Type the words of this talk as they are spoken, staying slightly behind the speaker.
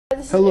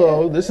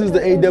Hello, this is the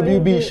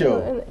AWB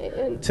show.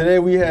 Today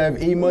we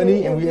have E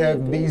Money and we have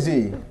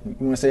BZ. You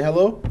want to say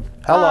hello?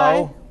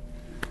 Hello.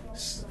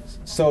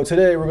 So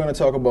today we're going to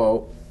talk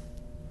about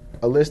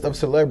a list of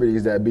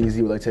celebrities that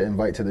BZ would like to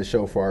invite to the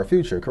show for our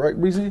future. Correct,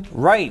 BZ?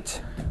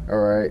 Right. All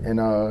right. And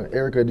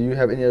Erica, do you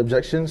have any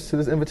objections to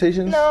this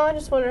invitation? No, I'm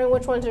just wondering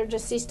which ones are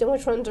deceased and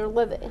which ones are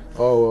living.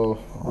 Oh,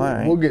 well, All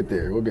right. we'll get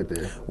there. We'll get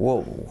there.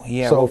 Whoa.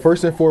 Yeah. So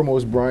first and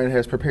foremost, Brian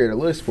has prepared a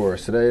list for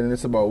us today, and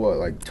it's about what,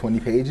 like 20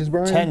 pages,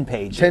 Brian? 10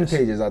 pages. 10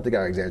 pages. I think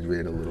I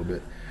exaggerated a little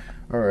bit.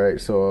 All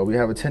right, so we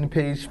have a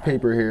 10-page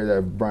paper here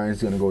that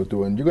Brian's going to go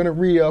through, and you're going to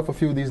read off a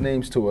few of these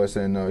names to us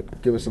and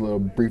give us a little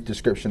brief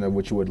description of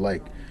what you would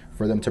like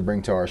for them to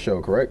bring to our show,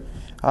 correct?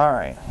 All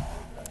right.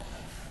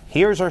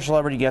 Here's our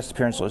celebrity guest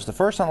appearance list. The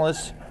first on the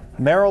list,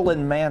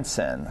 Marilyn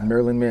Manson.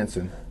 Marilyn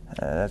Manson.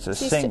 That's a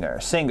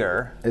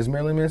singer. Is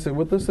Marilyn Manson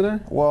with us today?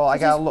 Well,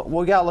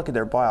 we gotta look at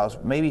their bios.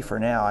 Maybe for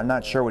now. I'm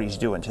not sure what he's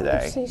doing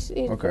today.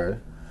 Okay.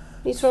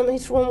 He's from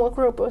what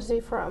group was he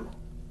from?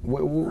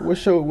 What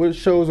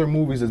shows or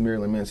movies does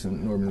Marilyn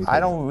Manson normally play? I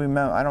don't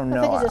remember. I don't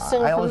know. think he's a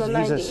singer from the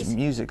He's 90s. a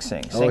music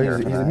singer. Oh,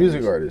 he's a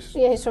music artist.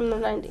 Yeah, he's from the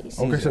 90s.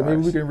 Okay, so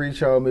maybe we can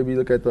reach out, maybe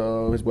look at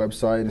his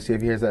website and see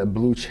if he has that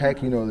blue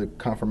check, the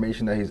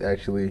confirmation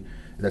that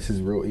that's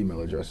his real email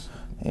address.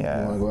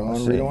 Yeah. You want to go on let's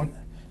and read see. on?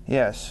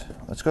 Yes.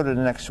 Let's go to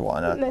the next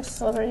one. Next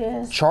celebrity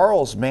is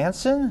Charles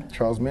Manson.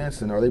 Charles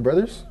Manson. Are they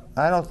brothers?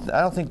 I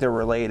don't think they're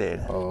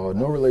related. Oh,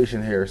 no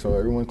relation here. So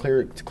everyone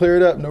clear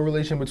it up. No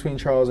relation between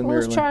Charles and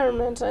Who's Marilyn. Charles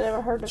Manson? I never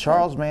heard of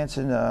Charles him.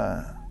 Manson.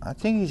 I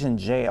think he's in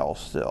jail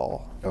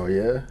still. Oh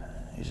yeah.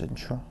 He's in.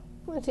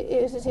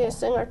 Is he a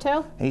singer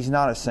too? He's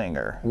not a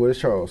singer. What is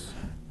Charles?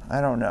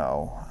 I don't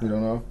know. You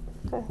don't know?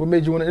 Okay. What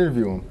made you want to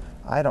interview him?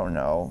 I don't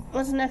know.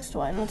 What's the next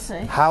one? Let's see.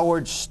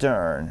 Howard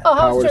Stern. Oh, Howard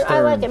Howard Stern. I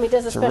Stern. like him. He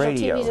does a It's a special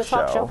radio TV. He's a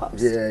talk show. show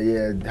host.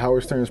 Yeah.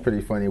 Howard Stern's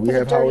pretty funny. We He's a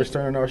have Howard dirty-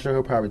 Stern on our show.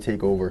 He'll probably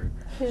take over.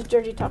 He's a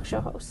dirty talk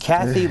show host.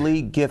 Kathy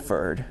Lee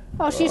Gifford.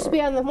 Oh, she used to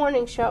be on the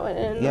morning show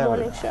in Yeah, the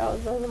morning show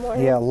in the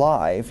morning. Yeah,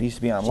 live. He used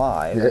to be on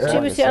live. Yeah. That's She what I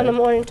was on the say.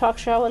 morning talk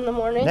show in the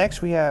morning.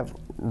 Next we have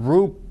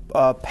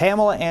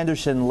Pamela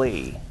Anderson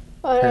Lee.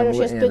 Oh, I know Pamela she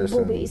has big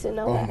Anderson. boobies. And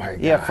Oh my God.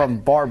 Yeah, from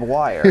Barbed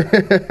Wire.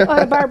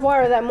 Oh, Barbed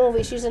Wire, that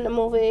movie. She's in the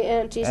movie,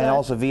 and she's and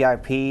also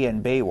VIP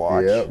and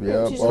Baywatch.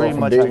 Yep. She's Oh, pretty from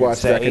much I could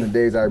Baywatch back say. in the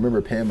days, I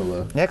remember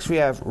Pamela. Next we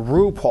have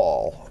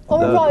RuPaul. Oh,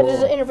 RuPaul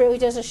does an interview. He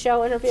does a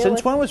show interview.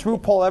 Since when was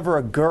RuPaul ever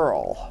a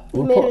girl?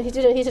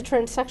 He's a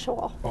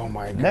transsexual. Oh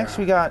my God. Next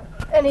we got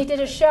And he did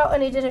a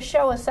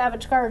show with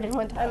Savage Garden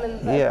one time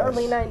in the Yes.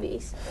 early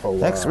 90s. Oh, wow.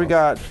 next we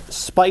got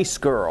Spice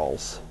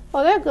Girls.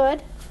 Oh, they're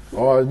good.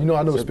 Oh, I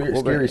know cool Scary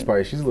band.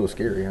 Spice. She's a little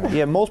scary, huh?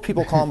 Yeah, most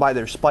people call them by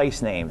their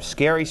Spice names.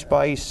 Scary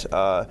Spice,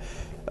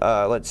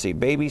 let's see,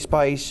 Baby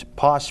Spice,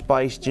 Posh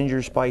Spice,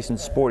 Ginger Spice, and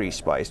Sporty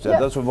Spice. Yep.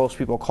 That's what most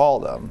people call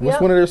them. What's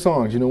Yep. one of their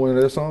songs? You know one of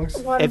their songs?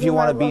 If you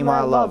want to be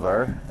my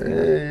lover. Hey,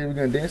 we're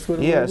gonna dance with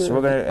them. Yes,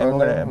 we're gonna Oh,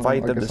 no,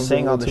 invite I them to guess I'm sing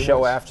doing on a the little show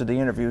too much. after the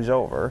interview's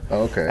over.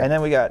 Okay. And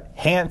then we got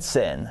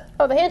Hanson.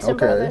 Oh, the Hanson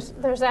Okay. brothers.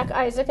 There's Zach,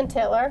 Isaac, and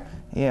Taylor.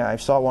 Yeah, I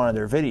saw one of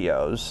their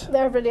videos.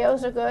 Their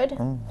videos are good.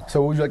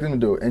 So what would you like them to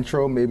do?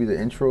 Intro, maybe the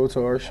intro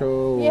to our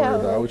show, Yeah. or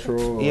the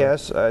outro? Or?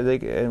 Yes,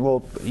 and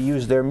we'll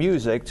use their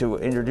music to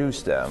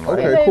introduce them.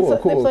 Okay, They cool.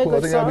 play I good think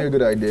that'd be a song.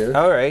 good idea.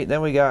 All right,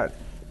 then we got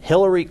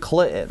Hillary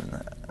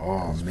Clinton.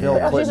 Oh Bill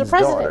man. she's a Clinton's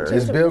president. daughter.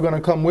 Is Bill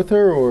gonna come with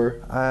her, or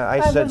I I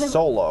said believe-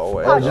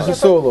 solo. Oh, just she a can't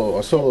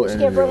solo she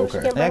can't interview? bring- she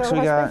Okay. can't bring Next her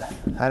we got,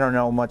 husband. I don't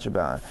know much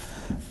about it.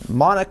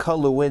 Monica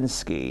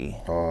Lewinsky.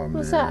 Oh man.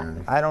 Who's that?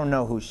 I don't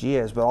know who she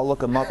is, but I'll look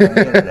them up on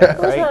the internet,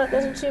 Who's right? Monica?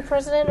 Isn't she a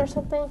president or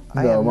something?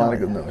 I No, have no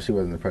Monica. idea. No, she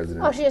wasn't the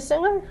president. Oh, she a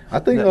singer? I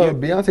think No, you-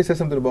 Beyonce said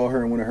something about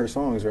her in one of her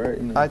songs, right?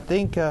 You know. I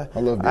think, love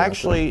Beyonce.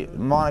 actually,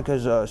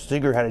 Monica's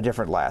singer had a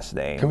different last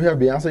name. Can we have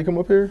Beyonce come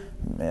up here?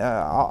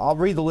 I'll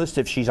read the list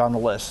if she's on the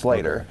list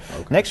later.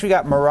 Okay. Next, we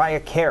got Mariah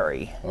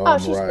Carey. Oh,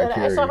 she's Mariah good. I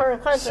Carey. saw her in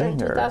concert in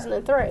Singer.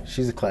 2003.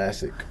 She's a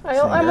classic. I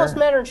almost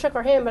met her and shook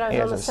her hand, but I was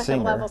Yeah, on the as a second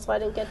singer. level, so I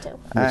didn't get to. You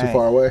too Alright.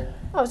 far away?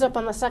 I was up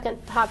on the second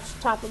top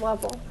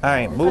level. All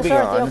right, I moving saw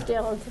her at the on.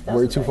 Oakdale in 2003.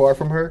 Were you too far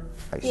from her?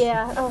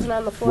 Yeah, I wasn't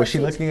on the floor Was she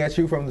seats. looking at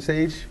you from the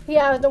stage?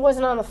 Yeah, I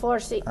wasn't on the floor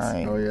seats. All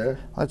right, Oh yeah.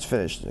 let's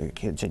finish.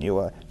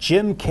 Continue.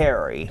 Jim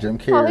Carrey. Jim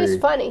Oh, Carrey. he's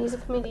funny. He's a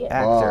comedian.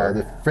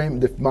 Actor.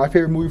 My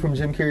favorite movie from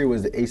Jim Carrey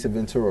was The Ace of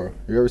Ventura.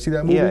 You ever see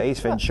that movie? Yeah, Ace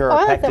Ventura, Oh,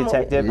 I like Pet that movie.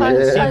 Detective, Yeah. and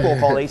a sequel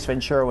called Ace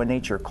Ventura: When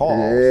Nature Calls.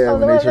 Yeah, Oh,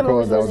 when the one Nature that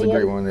Calls, that movie was a was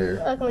great in. one I there.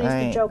 like when All he's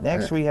the right, joke.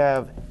 next we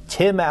have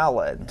Tim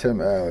Allen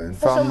Tim Allen.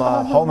 from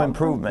Home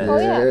Improvement, Oh,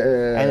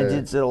 yeah. and it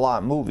did a lot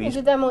of He movies.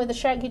 did that movie, The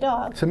Shaggy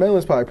Dog. Tim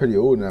Allen's probably pretty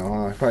old now,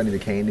 huh? He probably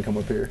need a cane to come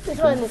up here. He's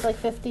one in his like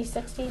 50s,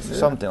 60s.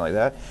 Something like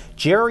that.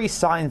 Jerry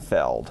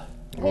Seinfeld,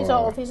 He's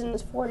old. He's in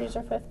his 40s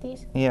or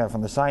 50s. yeah,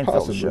 from the Seinfeld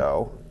Possibly.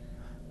 show.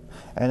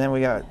 And then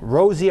we got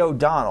Rosie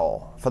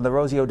O'Donnell from the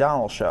Rosie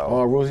O'Donnell show.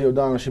 Oh, Rosie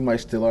O'Donnell, she might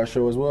steal our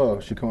show as well.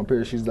 She come up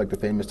here, she's like the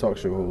famous talk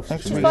show host.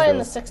 Next She's week. probably in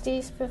the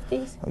 60s,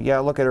 50s. You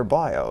gotta look at her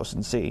bios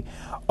and see.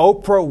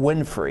 Oprah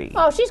Winfrey.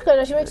 Oh, she's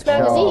good. She makes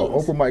magazines.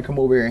 Oprah might come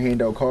over here and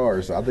hand out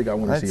cars. I think I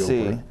want to Let's see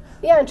see. Oprah.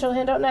 Yeah, and she'll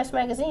hand out nice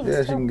magazines.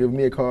 Yeah, she too. can give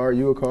me a car,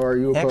 you a car,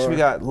 you a car. Next, we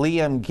got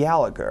Liam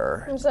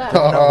Gallagher. Who's that? I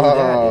don't know who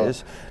that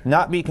is.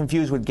 Not be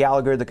confused with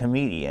Gallagher the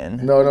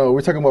comedian. No,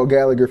 we're talking about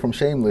Gallagher from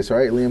Shameless,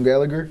 right? Liam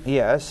Gallagher?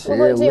 Yes. Well,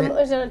 Yeah,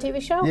 is it a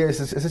TV show? Yeah, it's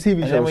a TV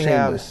And show, then we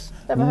Shameless.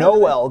 have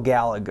Noel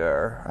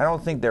Gallagher. I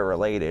don't think they're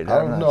related.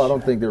 I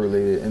don't think they're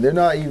related. And they're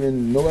not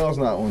even, Noel's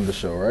not on the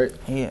show, right?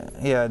 Yeah.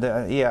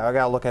 I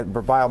gotta look at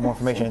provide more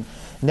information.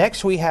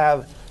 Next, we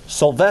have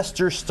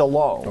Sylvester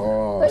Stallone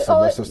Oh, Wait,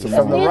 Sylvester it's Stallone.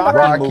 from the in the Rocky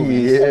Rocky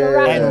movies,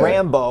 yeah. and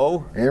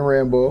Rambo, And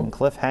Rambo.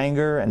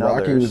 Cliffhanger, and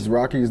others.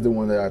 Rocky's the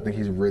one that I think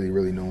he's really,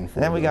 really known for.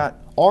 And then we got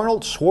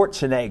Arnold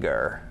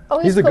Schwarzenegger. Oh,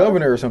 He's the cool.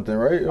 governor or something,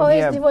 right? Oh,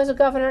 Yeah. he was a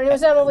governor. He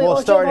was in a movie. Well,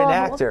 called starred Jingle an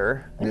All-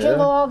 actor.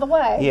 Jingle All the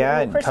Way. Yeah,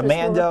 the and Christmas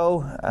Commando,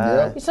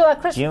 movie. You saw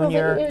that Christmas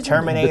Junior, movie? It was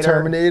Terminator, The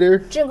Terminator.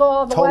 Jingle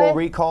All the Total Way.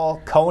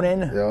 Recall, Conan,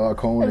 Yeah,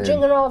 Conan. And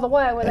Jingle All the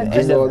Way with that End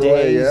Christmas All of the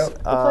Way, Days, yep.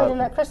 he played in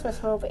that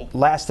Christmas movie.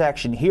 Last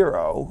Action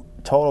Hero,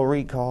 Total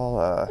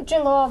Recall,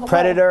 Jingle All the Way.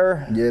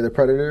 Predator. Yeah, the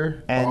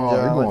Predator. And, oh,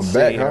 you're going let's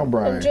back, see huh, here.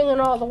 Brian? And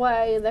Jingle All the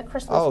Way, the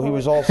Christmas Oh, movie. he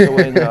was also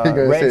in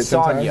gonna Red say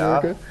it 10 times,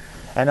 Sonja Erica?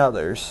 and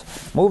others.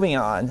 Moving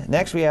on.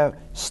 Next, we have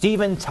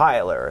Steven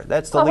Tyler.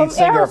 That's the Oh, lead from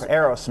singer of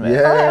Aerosmith. Aerosmith.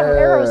 Yeah,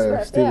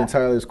 Aerosmith, Steven yeah.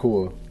 Tyler's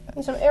cool.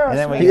 He's from Aerosmith. And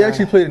then we He Yeah.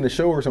 actually played in the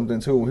show or something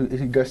too.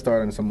 He guest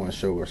starred in someone's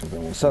show or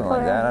something. Something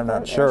like that. I'm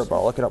not sure, but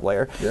I'll look it up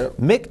later. Yep.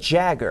 Mick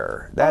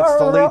Jagger. That's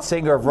the lead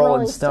singer of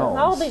Rolling Stones.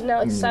 How old is he now?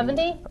 Like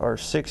 70? Or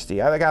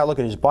 60. I gotta look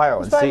at his bio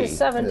He's and probably in see. his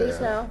 70s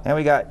Yeah. now. And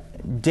we got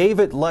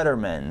David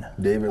Letterman,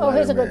 David Oh,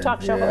 he's a good Letterman,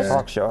 talk show yeah. host.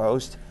 talk show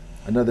host.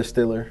 Another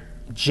Stiller.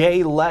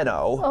 Jay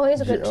Leno. Oh,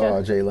 he's a good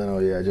show. Jay Leno,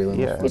 yeah, Jay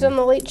Leno. Yeah. He's on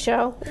the Late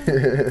Show.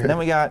 And then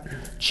we got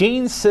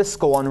Gene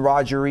Siskel and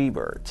Roger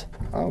Ebert.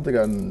 I don't think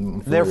I'm.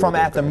 They're from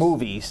familiar At the with those guys.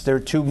 Movies. They're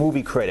two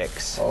movie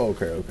critics. Oh,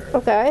 okay.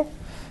 Okay.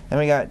 And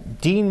we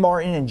got Dean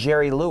Martin and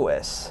Jerry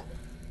Lewis.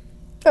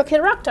 Oh, Kid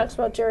Rock talks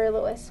about Jerry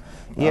Lewis.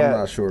 Yeah,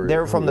 not sure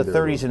they're from who the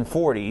they're 30s and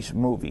 40s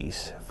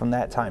movies from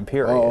that time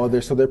period. Oh,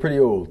 they're pretty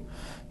old. Are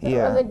they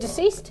yeah.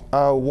 deceased?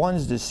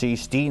 One's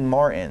deceased, Dean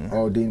Martin.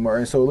 Oh, Dean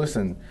Martin. So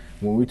listen,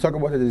 when we talk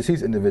about the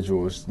deceased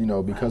individuals,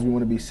 because we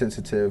want to be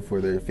sensitive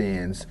for their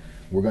fans,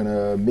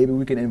 maybe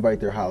we can invite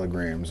their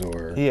holograms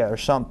or Yeah, or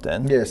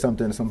something.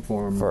 something, some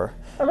form. For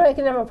Or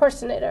making them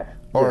impersonator.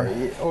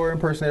 or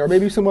impersonate, or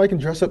maybe somebody can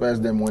dress up as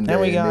them one day.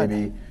 Then we and got-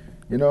 maybe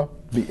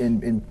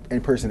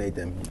impersonate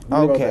them.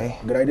 What about okay.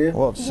 that? Good idea.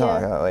 We'll talk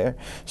about that later.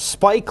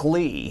 Spike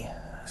Lee.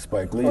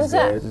 Spike Who's Lee's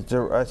that?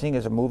 dead. I think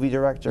is a movie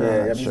director. Yeah,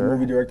 I'm not he's a sure.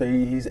 movie director.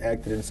 He's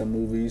acted in some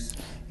movies.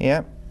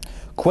 Yeah.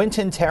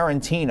 Quentin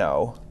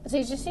Tarantino, Is he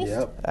deceased?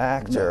 Yep.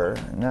 actor.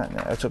 Not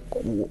it's a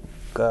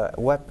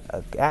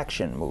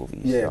action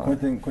movie. Yeah, so.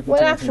 Quentin What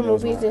Tarantino's action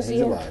movies alive. is he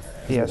He's in? alive.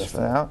 Yes,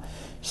 for now.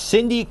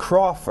 Cindy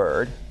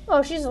Crawford.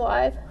 Oh, she's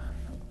alive.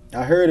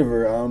 I heard of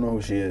her. I don't know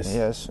who she is.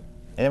 Yes.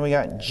 And then we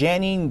got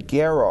Janine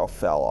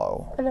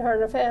Garofalo. I never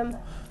heard of him.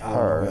 I don't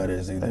know who that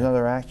is either.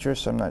 Another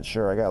actress. I'm not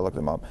sure. I gotta look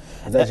them up.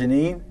 Is that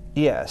Janine?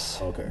 Yes.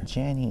 Okay.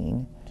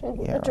 Janine.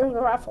 Yeah. June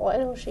Garofalo. I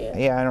know who she is.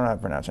 Yeah, I don't know how to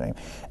pronounce her name.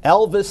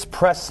 Elvis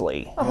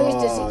Presley. Oh,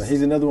 he's deceased.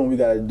 He's another one we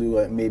gotta do,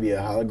 like maybe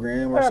a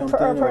hologram or Or a something.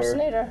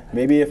 impersonator.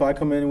 Maybe if I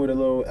come in with a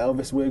little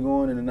Elvis wig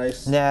on and a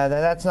nice. Nah,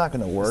 that's not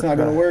gonna work. It's not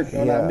gonna work? No,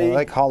 Yeah, not me. I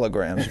like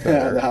holograms the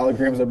better.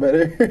 holograms are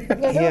better.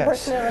 Yeah, he'll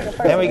Yes. impersonate like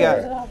a Then we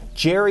impersonator. got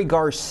Jerry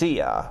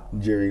Garcia,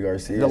 Jerry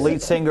Garcia. the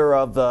lead singer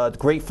of the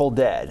Grateful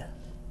Dead.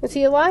 Is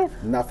he alive?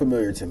 Not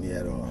familiar to me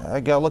at all. I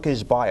gotta look at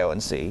his bio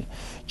and see.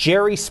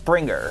 Jerry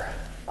Springer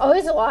Oh,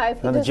 he's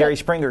alive. He on the does Jerry that-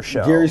 Springer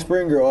Show. Jerry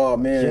Springer, oh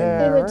man.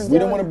 Yeah, He We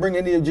don't want to bring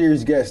any of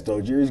Jerry's guests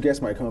though. Jerry's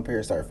guests might come up here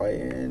and start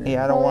fighting.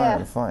 Yeah, I don't Oh, want yeah. him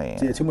to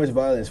fight. Yeah, too much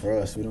violence for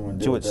us. We don't want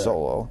to Do do it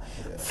solo.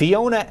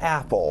 Fiona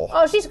Apple,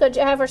 Oh, she's good.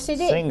 I have her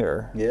CD.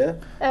 singer. Yeah.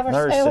 I have her,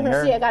 Another I own her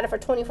singer. CD. I got it for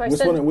 25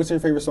 What's cents. what's your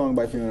favorite song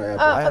by Fiona Apple?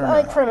 I don't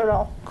like know.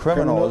 Criminal.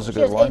 Criminal is a She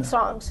good has one. 8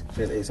 songs.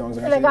 She has 8 songs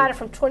on her And I CD? got it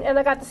from 20. And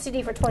I got the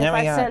CD for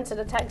 25 got- cents at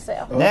a tag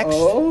sale. Next,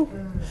 Oh,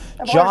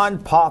 John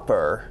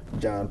Popper.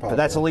 John Popper. But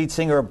that's the lead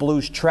singer of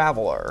Blues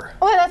Traveler.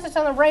 Oh, that's what's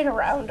on the right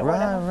around or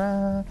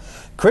whatever.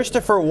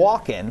 Christopher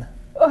Walken.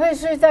 Oh,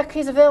 he's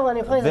a villain.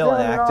 He plays a Villain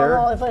villain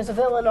actor. He plays a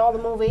villain in all the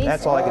movies.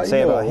 That's all I can You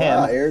say know about a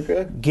lot, him.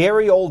 Erica.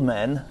 Gary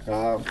Oldman,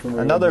 I'm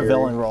familiar Another with Gary.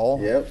 villain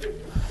role.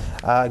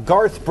 Yep.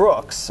 Garth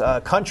Brooks,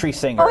 country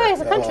singer. Oh, yeah,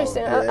 he's a country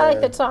singer. I like yeah.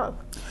 that song.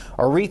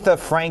 Aretha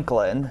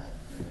Franklin.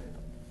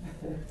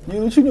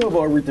 What you know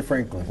about Aretha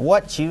Franklin?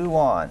 What you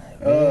want?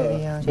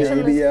 Baby, I got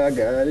it. Baby, I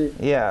got it.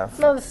 Yeah,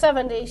 No, the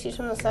 70s. She's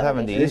from the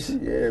 70s. 70s. Is she? Yeah,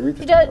 Aretha.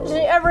 She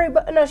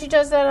does, she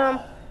does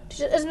that,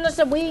 isn't this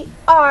a We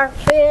Are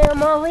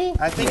Family?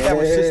 I think that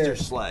was Yeah. Sister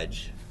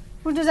Sledge.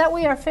 Who does that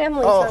We Are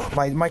Family Oh, song?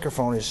 my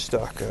microphone is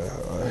stuck.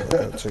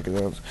 Check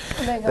it out.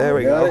 There you go. There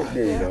we Got go. it?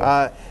 There you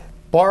go.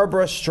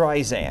 Barbara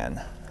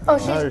Streisand, Oh,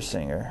 another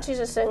singer. she's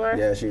a singer.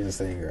 Yeah, she's a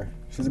singer.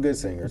 She's a good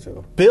singer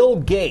too. Bill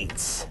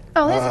Gates.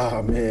 Oh, he's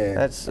Oh man.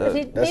 That's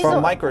He's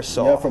from a-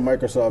 Microsoft. Yeah, from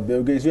Microsoft.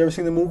 Bill Gates. You ever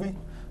seen the movie?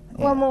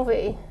 what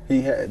movie?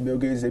 He had Bill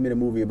Gates. They made a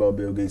movie about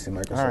Bill Gates and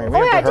Microsoft. All right, Oh, We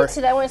have yeah, to I hurry. did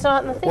see that when I saw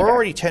it in the theater. We're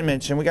already 10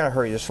 minutes in. We got to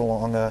hurry this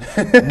along.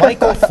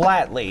 Michael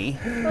Flatley,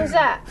 Who's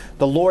that?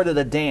 the Lord of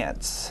the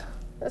Dance.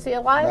 Is he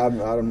alive? I'm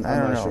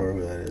not know. sure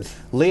who that is.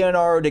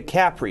 Leonardo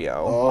DiCaprio.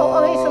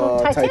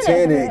 Oh, he's from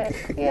Titanic.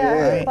 Titanic.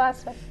 Yeah,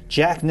 classic.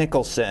 Jack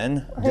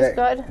Nicholson. He's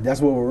good. That's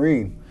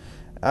Wolverine.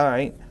 All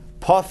right.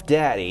 Puff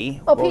Daddy.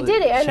 Oh, P.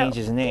 Diddy, I know. Change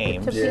his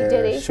name. To P. Yeah,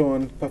 Diddy.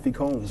 Sean Puffy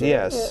Combs.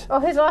 Yes. Oh,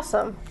 he's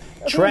awesome.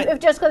 Trent- If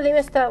just because he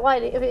missed that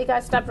light, if he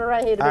got stopped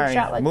right, he'd have been All right,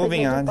 shot like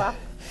moving Big on. Tupac.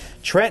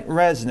 Trent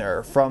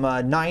Reznor from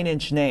 9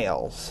 Inch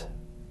Nails.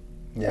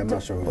 Yeah, I'm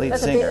not sure who Lead that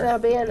is. singer. That'll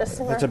be in a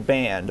singer. That's a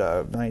band.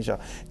 9 Inch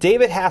Nails.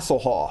 David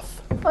Hasselhoff.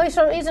 Oh,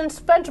 he's in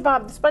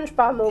SpongeBob, the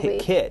SpongeBob movie.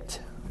 Kit.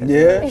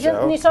 Yeah? He's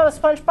in, you saw the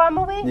SpongeBob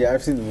movie? Yeah,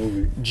 I've seen the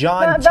movie.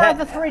 John Not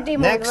the 3D movie,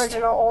 Next. the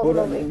original old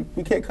Hold movie. on,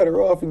 we can't cut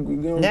her off.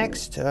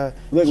 Next. Look,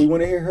 we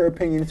want to hear her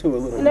opinion too a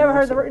little. You never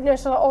heard you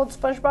saw the old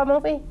SpongeBob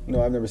movie?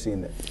 No, I've never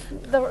seen that.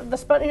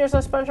 You saw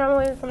the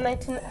SpongeBob movie from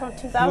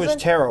 2000? He was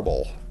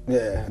terrible.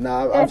 Yeah,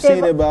 nah, Yeah, I've seen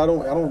Dave- it, but I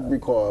don't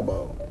recall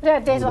about. Yeah,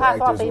 Days who of the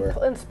Half Off, actors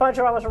were. and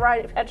SpongeBob was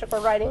riding, Patrick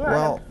was riding on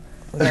Well, him,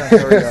 yeah,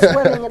 here we go.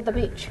 swimming at the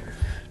beach.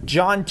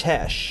 John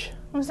Tesh.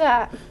 Who's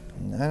that?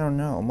 I don't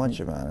know much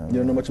about him. You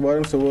don't know much about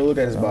him, so we'll look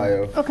at his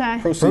bio. Okay.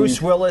 Proceed.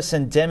 Bruce Willis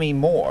and Demi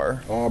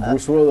Moore. Oh,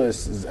 Bruce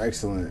Willis is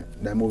excellent.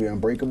 That movie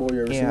Unbreakable,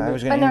 you ever seen Yeah, I it?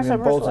 was I going to never saw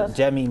name Bruce both Willis.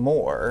 Demi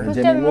Moore. Who's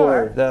Demi Demi Moore?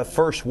 Moore. The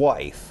first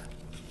wife.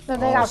 So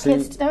they got see?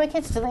 kids. How many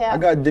kids do they I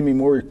have? got Demi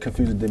Moore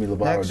confused with Demi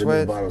Lovato. Next Demi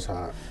with- Lovato's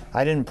hot.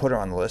 I didn't put her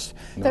on the list.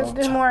 There's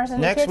Demi Moore. Has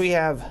any Next kids? we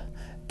have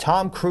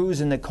Tom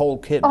Cruise and Nicole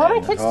Kidman. Oh, how many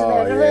kids do they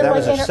have? Do they That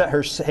like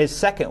was his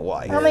second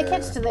wife. How many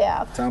kids do they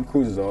have? Tom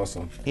Cruise is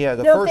awesome. Yeah,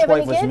 the You know if first they have wife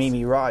any was kids?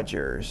 Mimi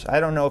Rogers. I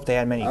don't know if they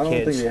had many I don't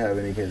kids. think they have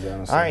any kids,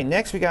 honestly. All right,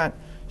 next we got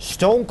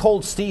Stone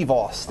Cold Steve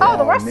Austin. Oh,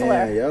 the wrestler.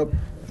 Man, yep.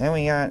 Then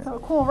we got A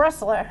cool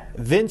wrestler.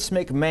 Vince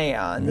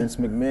McMahon. Vince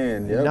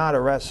McMahon, yep. Not a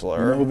You know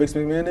wrestler. who Vince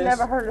McMahon is?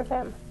 Never heard of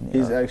him.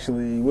 He's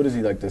actually, what is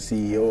he, like the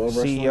CEO of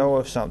wrestling? CEO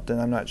of something,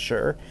 I'm not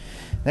sure.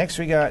 Next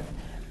we got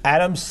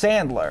Adam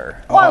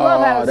Sandler. Oh, I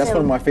love Adam That's Sandler.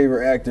 one of my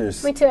favorite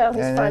actors. Me too. He's And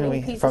then funny.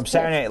 we, He's from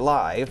Saturday Night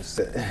Live.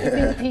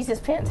 He pees his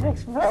pants.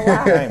 Makes me laugh.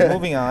 All right,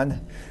 moving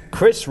on.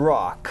 Chris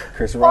Rock.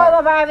 Chris Oh,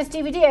 Rock. I have his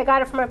DVD. I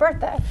got it for my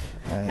birthday.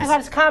 I got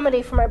his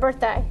comedy for my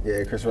birthday.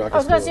 Yeah, Chris Rock I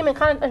was is going to see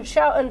cool. him in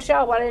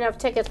show, but I didn't have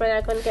tickets. My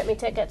dad couldn't get me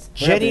tickets.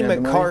 Jenny happened? You had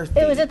the money? McCarthy.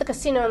 It was at the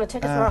casino, and the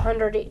tickets were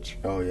 $100 each.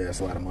 Oh, yeah,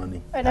 that's a lot of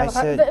money. I never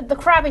said- the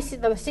crappy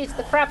seat,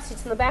 the crap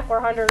seats in the back were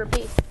 $100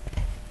 apiece.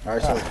 All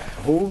right, so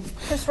who?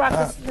 Chris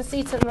Rock, the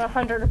seats in the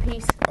 $100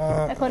 apiece.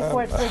 I couldn't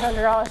afford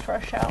 $300 for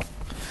a show.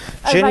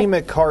 I Jenny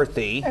like-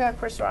 McCarthy. I got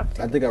Chris Rock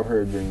too. I think I've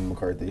heard Jenny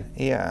McCarthy.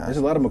 Yeah. There's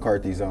a lot of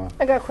McCarthys on.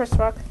 I got Chris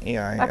Rock.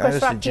 Yeah, I Chris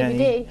this Rock is Jenny.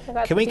 DVD. I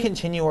got Can we the-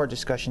 continue our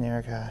discussion,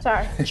 Erica?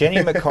 Sorry.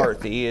 Jenny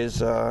McCarthy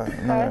is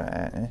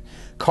another,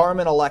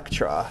 Carmen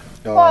Electra.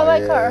 Oh, I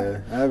like yeah.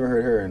 her. I haven't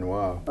heard her in a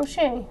while. Who's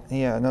she?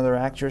 Yeah, another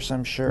actress,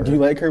 I'm sure. Do you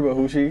like her, but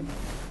who's she?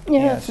 Yeah,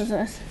 Yes. who's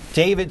this?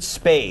 David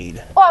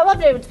Spade. Oh, I love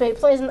David Spade.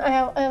 Plays.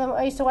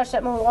 I used to watch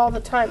that movie all the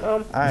time. All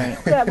right.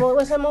 Yeah, what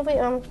was that movie?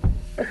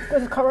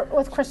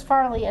 With Chris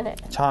Farley in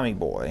it. Tommy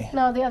Boy.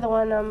 No, the other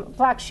one,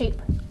 Black Sheep.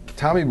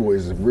 Tommy Boy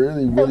is a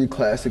really, really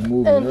classic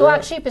movie. And you know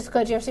Black that? Sheep is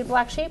good. You ever see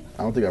Black Sheep?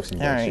 I don't think I've seen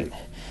All Black right. Sheep.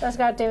 That's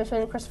got David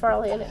Spade and Chris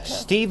Farley in it too.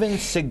 Steven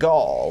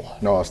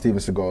Seagal. No, Steven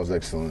Seagal is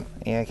excellent.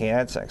 Yeah, okay,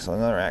 that's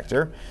excellent. Another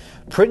actor.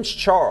 Prince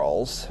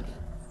Charles.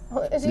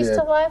 Is he Yeah.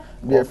 still alive?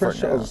 Yeah, Well, Prince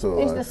for Charles now. is still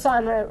He's the alive.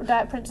 son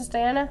of Princess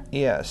Diana.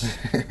 Yes.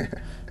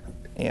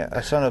 Yeah,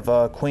 a son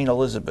of Queen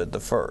Elizabeth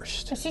I.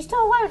 Is she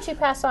still alive or did she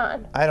pass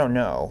on? I don't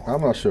know.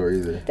 I'm not sure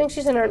either. I think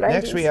she's in her 90s.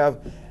 Next we have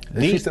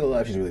If she's still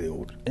alive, she's really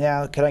old.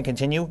 now, can I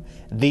continue?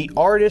 The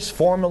artist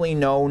formerly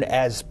known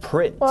as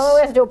Prince. Well, we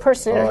have to do a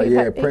impersonator. Oh, He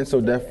yeah, had- Prince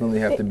will definitely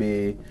have to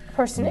be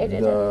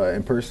impersonated. the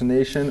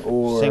impersonation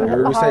or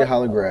Singer. we say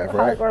holograph,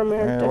 right?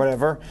 Hologram.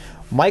 Whatever.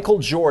 Michael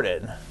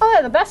Jordan. Oh,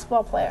 yeah, the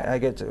basketball player. I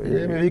get to.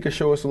 Yeah, maybe he could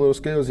show us the little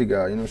skills he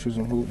got. You know, shoot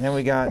some hoop. Then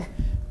we got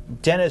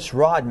Dennis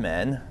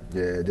Rodman,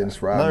 Yeah,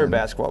 Dennis Rodman. another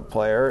basketball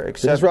player.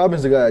 Dennis Except,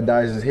 Rodman's the guy that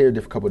dyes his hair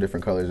a couple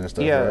different colors and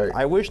stuff, yeah, right?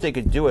 I wish they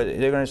could do it.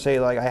 They're going to say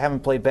like, I haven't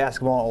played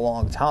basketball in a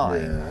long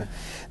time. Yeah.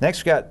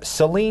 Next we got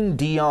Celine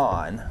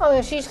Dion. Oh,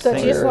 yeah, she's good.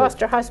 She just Singer. lost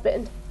her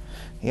husband.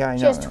 Yeah, I know.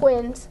 She has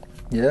twins.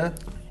 Yeah?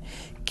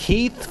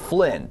 Keith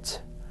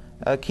Flint.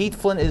 Keith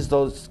Flint is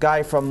the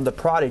guy from The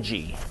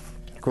Prodigy.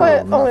 Oh,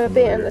 yeah, I'm not the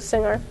familiar. band, the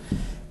singer.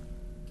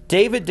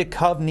 David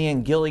Duchovny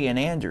and Gillian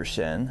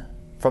Anderson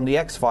from the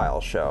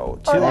X-Files show.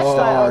 Oh, the Oh,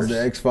 X-Files.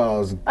 the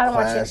X-Files I don't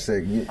watch it.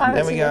 classic. I haven't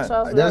Then we seen got-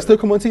 X-Files, Does no. it still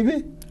come on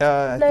TV?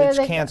 It's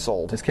they-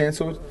 canceled. It's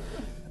canceled?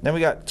 Then we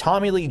got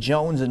Tommy Lee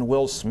Jones and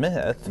Will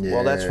Smith.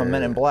 Well, that's from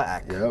Men in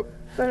Black. Yep.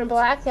 Men in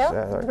Black, yeah.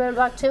 So- Men in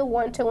Black 2,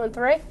 1, 2, and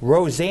 3.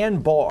 Roseanne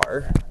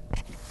Barr.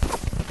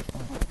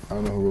 I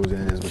don't know who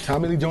Roseanne is, but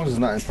Tommy Lee Jones is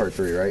not in part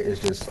 3, right? It's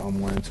just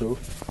 1 and 2.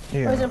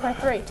 It was in part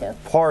 3, too.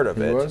 Part of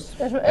He it. was?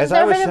 Is As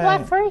there I was Men in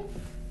Black saying-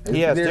 3?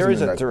 Yes, There's there is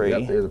Men in a Black- 3.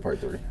 Yep, there's a part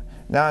 3.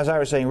 Now, as I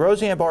was saying,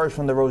 Roseanne Barr is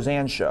from the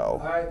Roseanne show.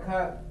 All right,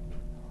 cut.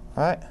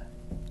 All right?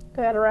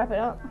 We gotta wrap it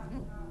up.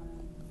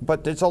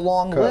 But it's a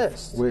long Cut.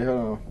 list. Wait,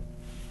 hold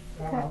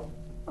on.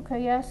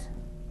 Okay, yes.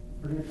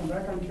 We're going to come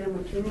back on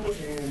camera 2,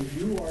 and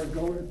you are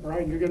going,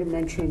 Brian, you're going to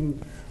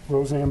mention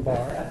Roseanne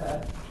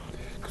Barr.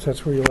 because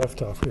that's where you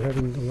left off. We're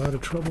having a lot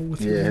of trouble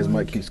with your Yeah, his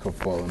mic. mic keeps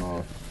falling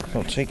off.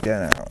 So take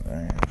that out. All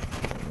right.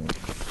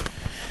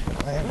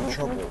 I have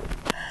trouble.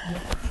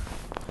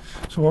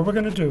 So what we're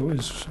going to do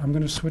is I'm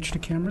going to switch to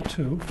camera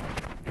 2.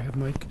 I have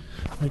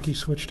Mikey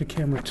switch to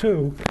camera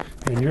 2,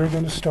 and you're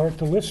going to start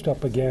the list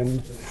up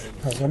again.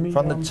 Let me,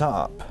 From the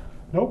top.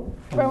 Nope.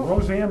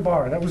 Roseanne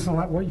Barr. That was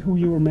who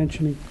you were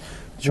mentioning.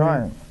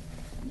 Trying.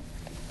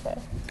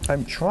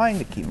 I'm trying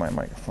to keep my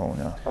microphone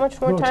up. How much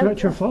more No, it's time?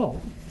 not your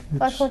fault. How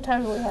much more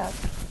time do we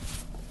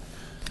have?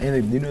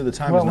 And you know the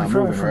time Well, is not I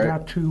moving, forgot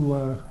right?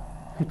 to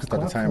hit the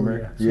Start clock the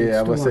timer. for you. Yeah,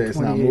 I was still say it's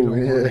on not 28:01,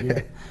 moving.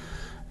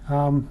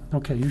 yeah.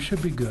 Okay, you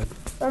should be good.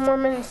 How many more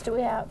minutes do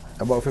we have?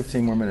 About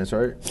 15 more minutes,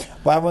 right?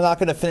 But we're not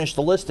going to finish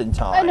the list in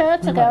time. I know,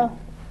 that's a go.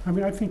 I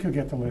mean, I think you'll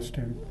get the list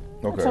in.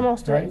 It's Okay.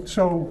 almost right. Right?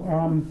 So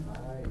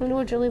When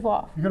would you leave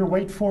off? you're going to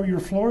wait for your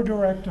floor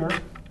director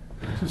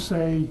to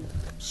say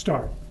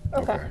start,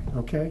 Okay.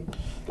 okay?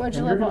 Where'd And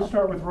you you're leave going to off?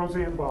 start with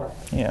Roseanne Barr,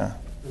 Yeah,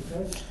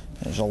 okay?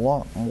 there's a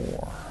lot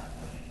more.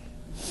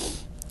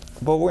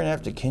 But we're going to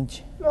have to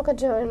continue. We could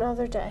do it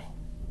another day.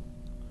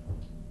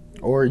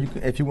 Or you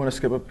can, if you want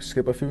to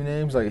skip a few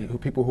names, like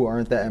people who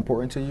aren't that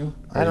important to you.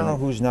 I don't know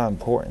who's not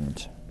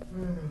important.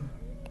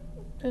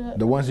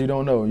 The ones you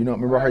don't know. You know,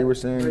 remember how you were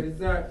saying?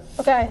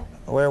 Okay.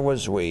 Where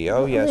was we?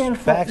 Oh, Roseanne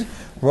yes. Facts.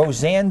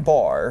 Roseanne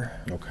Barr.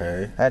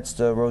 Okay. That's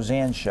the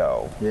Roseanne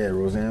show. Yeah,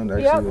 Roseanne.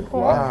 Actually, Yep.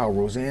 wow,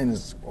 Roseanne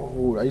is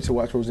old. I used to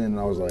watch Roseanne and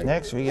I was like,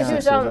 Next, we She got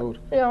was years on, old.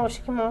 you know,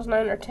 she came out when I was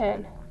 9 or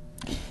 10.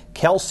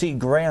 Kelsey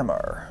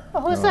Grammer.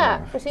 Oh, who's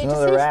that? Was he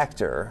Another deceased?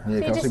 actor. yeah,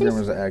 he Kelsey deceased?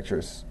 Grammer's an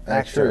actress.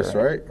 Actor. Actress,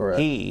 right? Or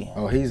He.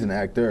 Oh, he's an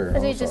actor.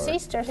 Is he Oh, sorry.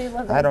 deceased or is he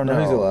living? I don't know.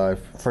 No, he's alive.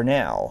 For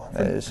now,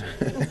 that is.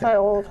 He's probably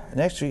old.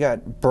 Next, we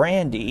got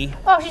Brandy.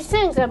 Oh, she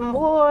sings that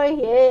boy,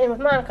 yeah, with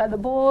Monica, the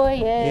boy,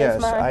 yeah, Yes,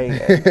 is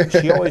mine.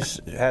 she always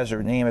has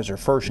her name as her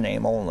first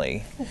name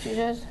only. She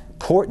does.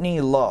 Courtney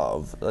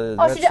Love. Oh,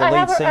 That's she the did. I lead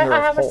have her. singer I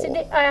of have her Hole. CD.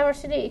 I have her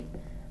CD.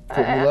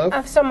 Courtney Love? I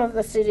have some of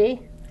the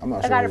CD. I'm not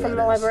I sure got who it from that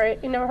the is. library.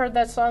 You never heard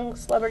that song,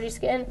 Celebrity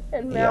Skin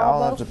in Malibu? Yeah,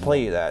 I'll have to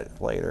play you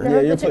that later. Yeah,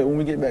 you'll play when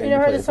we get back. You you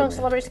never play heard the it for song me.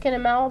 Celebrity Skin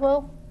in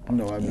Malibu?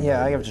 No, I've never Yeah,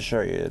 heard I it. have to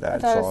show you that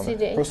It's on a song.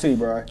 CD. Proceed,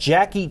 Brian.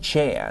 Jackie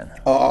Chan.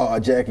 Oh,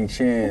 Jackie He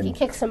Chan,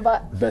 kicks some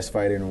butt. best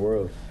fighter in the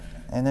world.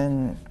 And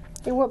then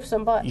He whoops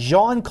some butt.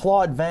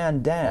 Jean-Claude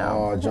Van Damme.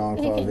 Oh,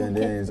 Jean-Claude Van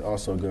Damme is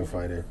also a good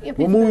fighter. Yeah,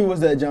 What movie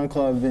was that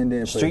Jean-Claude Van Damme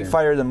played Street in?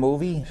 Fighter the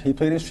movie. He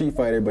played in Street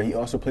Fighter, but he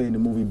also played in the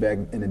movie back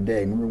in the day.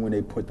 Remember when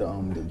they put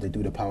they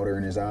do the powder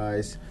in his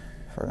eyes?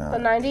 The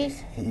Forgot.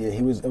 90s? Yeah,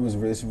 he was. It was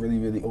this really,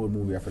 really old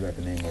movie. I forgot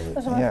the name of it.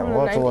 That's one Yeah, from we'll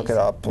the have to look 90s. it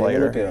up Yeah, we'll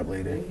look it later. up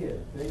later.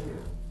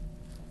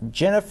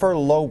 Jennifer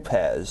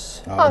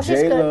Lopez. Oh,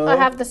 she's good. J-Lo. I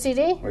have the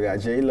CD. We got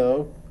J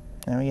Lo.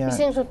 There we He got.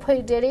 sings with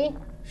P. Diddy.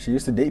 She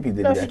used to date P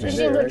Diddy No, back she in the day,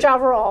 sings with right? Ja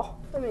Rule.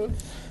 I mean, And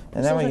she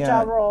then sings we with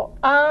Ja got. Rule.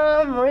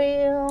 I'm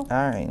real. All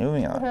right,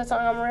 moving on. That song,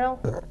 I'm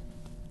real.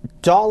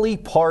 Dolly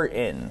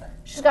Parton.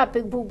 She's got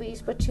big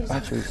boobies, but she's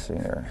Country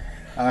singer.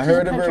 I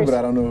heard of her, country but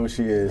I don't know who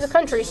she is. a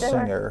country singer.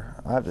 Singer.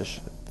 I have to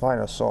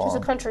find a She's a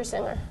song. country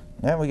singer.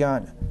 Then we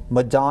got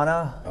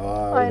Madonna.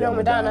 Oh, I we know got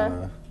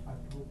Madonna.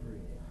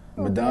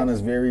 Madonna's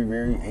very,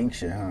 very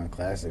ancient, huh?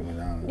 Classic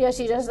Madonna. Yeah,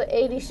 she does the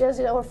 80s. She does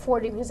the over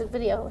 40 music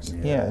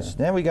videos. Yes.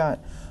 Then we got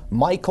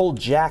Michael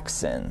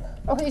Jackson.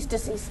 Oh, he's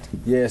deceased.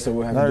 Yeah, so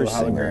we'll have Another to do a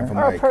hologram singer. for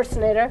Or Mike.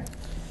 impersonator.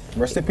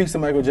 Rest in peace to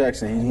Michael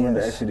Jackson. He's one of the,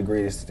 Yes. actually the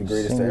greatest to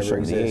Singers ever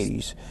from the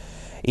exist.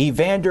 80s.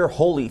 Evander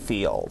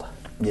Holyfield.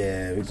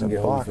 Yeah, we can get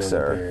Holyfield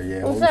boxer. up there. Yeah,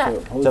 Who's that?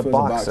 Holyfield's It's a a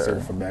boxer. boxer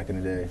from back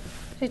in the day.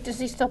 Does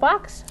he still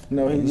box?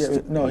 No, he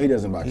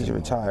doesn't box. He's anymore.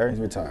 retired. He's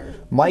retired.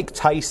 Mike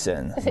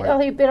Tyson. Oh,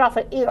 he bit off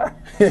an ear.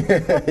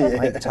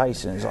 Mike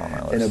Tyson's on my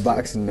In a list.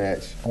 boxing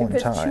match. One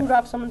Chewed time.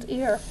 off someone's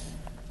ear.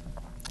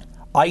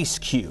 Ice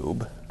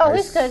Cube. Oh,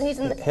 he's good. He's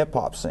in. Hip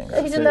hop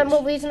singer. He's in that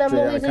movie. He's in that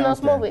Straight movie. He's in Outta those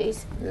Compton.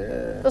 movies.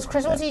 Yeah. Those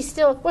Christmas. He's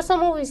still. What's the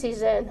movies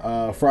he's in?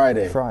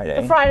 Friday.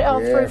 Friday. Friday. Oh,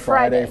 Yeah, three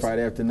Friday. Fridays.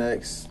 Friday after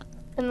next.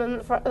 And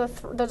then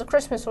there's a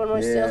Christmas one where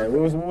he Yeah.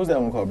 steals. What was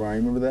that one called,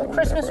 Brian? You remember that one?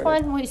 Christmas That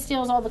Friday? one where he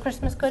steals all the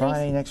Christmas goodies.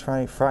 Friday, next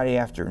Friday, Friday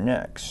after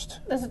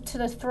next. There's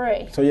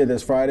three. So yeah,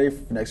 there's Friday,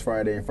 next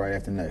Friday, and Friday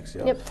after next.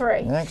 Yep. Yep,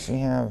 three. Next we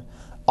have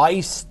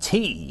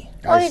Ice-T.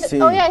 Ice-T.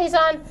 Yeah, he's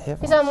on. Hip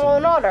He's on hop Law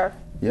and singer. Order.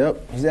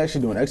 Yep. He's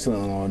actually doing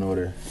excellent on Law and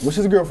Order. What's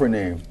his girlfriend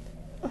name?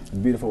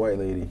 Beautiful white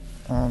lady.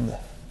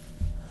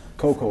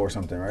 Coco or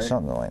something, right?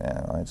 Something like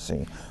that. Let's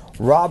see.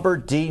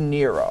 Robert De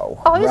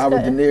Niro. Oh, he's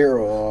Robert good. De Niro.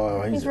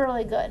 Oh, He's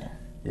really good.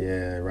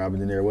 yeah, Robert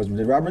De Niro.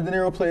 Did Robert De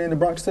Niro play in the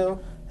Bronx Tale?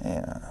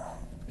 Yeah.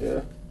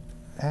 Yeah.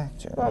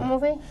 Actor. What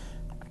movie?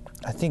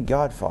 I think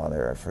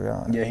Godfather, I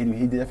forgot. Yeah, he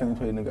definitely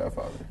played in The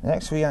Godfather.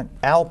 Next we got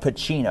Al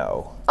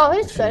Pacino. Oh,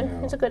 he's good.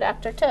 Pacino. He's a good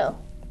actor too.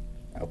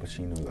 Al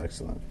Pacino was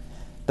excellent.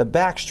 The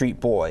Backstreet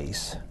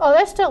Boys. Oh,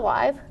 they're still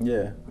alive.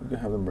 Yeah, we can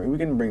have them. We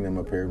can bring them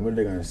up here. What are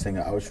they gonna sing?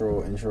 An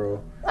outro,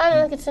 intro? I don't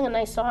know. They could sing a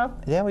nice song.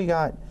 Then we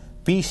got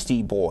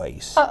Beastie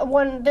Boys. Did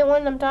one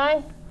of them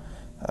die?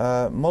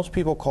 Most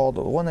people call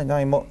the one that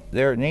died,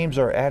 their names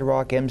are Ad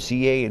Rock,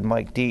 MCA, and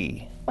Mike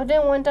D. Or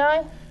didn't one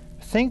die?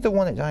 think the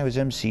one that died was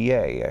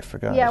MCA. I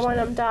forgot. Yeah, his one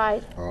of name. them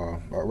died.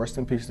 Rest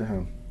in peace to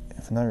him.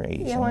 Another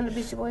 80s. Yeah, one of the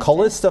Beastie Boys.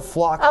 Callista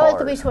Flockhart. I like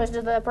the Beastie Boys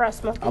did the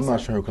breast monkey. I'm not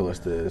song. sure who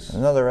Callista is.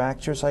 Another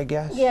actress, I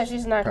guess. Yeah,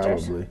 she's an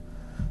actress. Probably.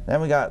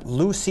 Then we got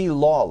Lucy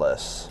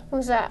Lawless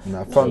Who's that?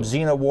 Not from she.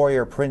 Xena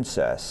Warrior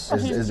Princess.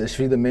 Is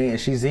she the main?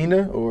 Is she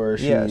Xena or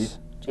is she? Yes.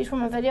 She's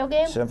from a video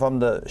game? So from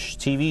the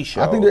TV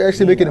show. I think they're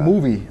actually making a Xena.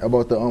 movie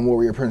about the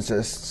Warrior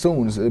Princess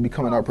soon. So it'll be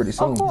coming out pretty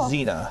soon. cool.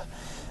 Xena.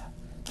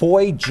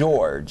 Boy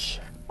George.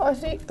 Oh,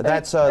 is he?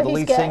 That's oh, the he's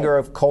lead gay. singer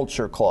of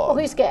Culture Club. Oh,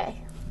 he's gay.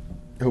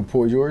 Who?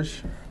 Poor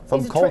George. from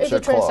He's a Culture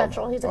Club.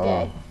 transsexual. He's a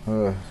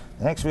gay.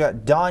 Next we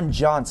got Don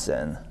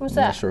Johnson Who's I'm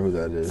that? not sure who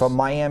that is. from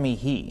Miami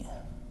Heat.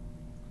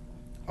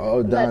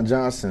 Oh, Don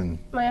Johnson,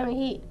 Miami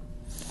Heat.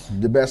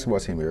 the basketball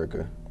team,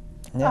 Erica.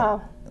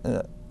 Oh.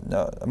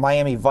 No,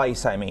 Miami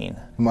Vice, I mean.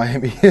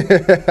 Miami.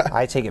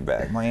 I take it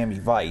back. Miami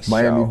Vice.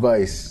 Miami show.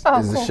 Vice Oh,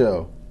 is the cool.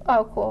 show.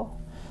 Oh,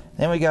 cool.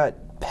 Then we got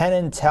Penn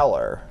and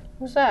Teller.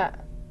 Who's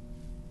that?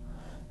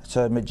 It's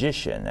a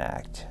magician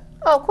act.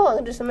 Oh, cool.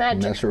 They do some I'm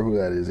magic. not sure who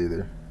that is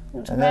either.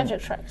 Do some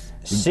magic tricks.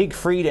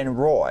 Siegfried and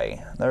Roy.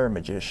 They're a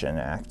magician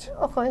act.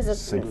 Oh, cool. He's a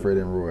Siegfried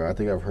and Roy. I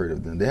think I've heard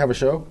of them. They have a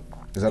show?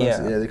 Is that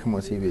Yeah. yeah, they come on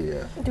TV,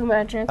 yeah. do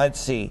magic. Let's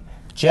see.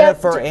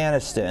 Jennifer Do you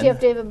Aniston. have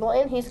David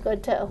Blaine? He's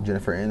good too.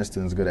 Jennifer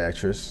Aniston's a good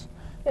actress.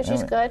 Yeah,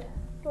 she's good.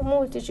 What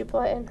movie did you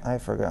play in? I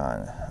forgot.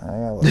 I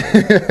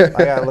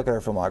gotta look at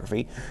her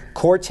filmography.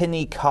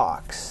 Courtney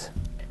Cox.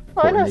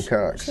 Oh, I know. Courtney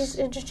Cox.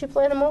 Did she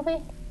play in a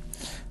movie?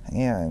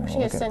 Yeah, I'm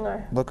She a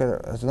singer. Look at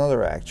her. There's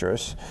another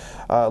actress.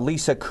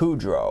 Lisa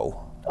Kudrow.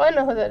 Oh, I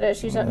know who that is.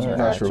 She's I'm an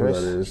not sure who that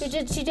actress.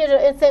 is. She did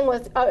a thing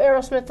with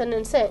Aerosmith and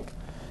NSYNC.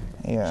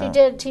 Yeah.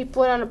 She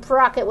went on a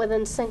rocket with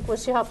NSYNC, where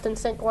she helped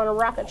NSYNC go on a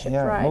rocket ship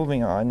Yeah, ride.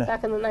 moving on.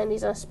 Back in the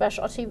 90s on a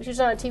special TV. She was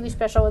on a TV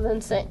special with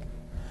NSYNC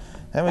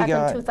Then we back in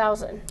got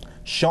 2000.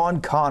 Sean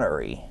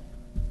Connery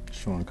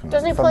Sean Connery.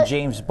 Doesn't he from play?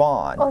 James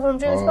Bond. Oh, from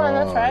James Bond,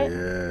 that's right.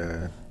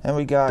 Yeah. And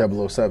we got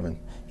 007.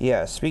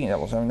 yeah. Speaking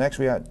of 007, next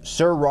we got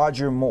Sir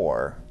Roger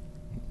Moore.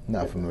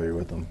 Not familiar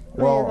with them.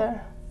 Well,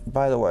 Neither.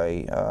 by the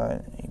way,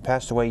 he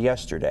passed away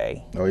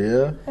yesterday. Oh,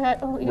 yeah?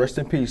 Oh, Rest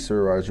in peace,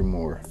 Sir Roger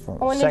Moore.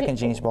 when did Second he-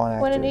 James Bond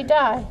actor. When did he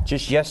die?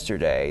 Just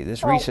yesterday.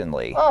 This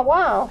recently. Oh,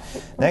 wow.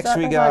 Next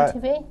we Was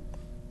got- that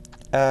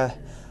on TV?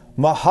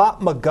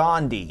 Mahatma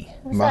Gandhi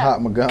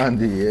Mahatma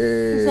Gandhi,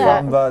 Who's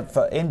yeah. that?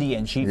 from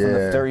Indian chief from the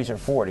Yeah. 30s or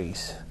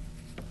 40s.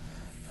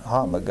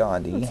 Mahatma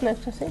Gandhi. What's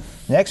next to see?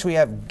 Next we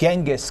have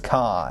Genghis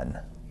Khan.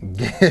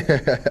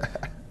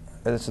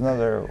 That's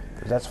another.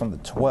 That's from the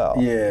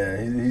 12.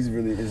 Yeah, he's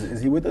really.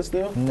 Is he with us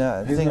still? No,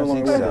 I He's think no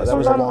longer with so. us. That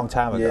was a long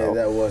time ago. Yeah,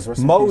 that was.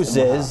 Rest in peace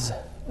to Moses.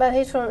 But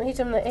he's from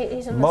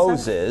the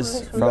Moses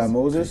He's You got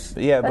Moses?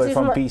 Yeah, That's but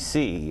from from-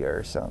 BC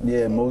or something.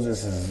 Yeah,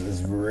 Moses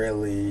is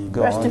really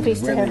Rest in peace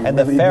to really, him. And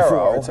the really before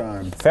Pharaoh. our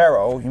time.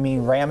 Pharaoh, you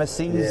mean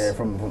Ramesses? Yeah,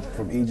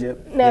 from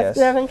Egypt. Yes.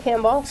 Nevin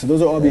Campbell. So those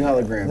will all be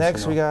holograms.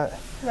 Next you we know. got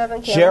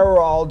Nevin Campbell.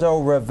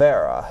 Geraldo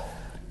Rivera.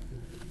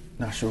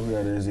 Not sure who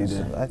that is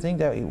either. I think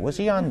that was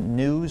he on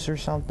News or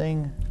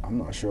something. I'm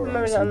not sure. Remember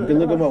honestly. that- We can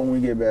look him up when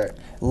we get back.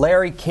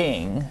 Larry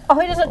King. Oh,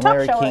 he does a talk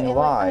Larry show. King He's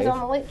Live. on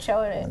the Late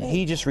Show.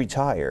 He just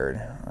retired,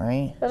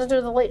 right? Doesn't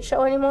do the Late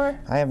Show anymore.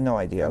 I have no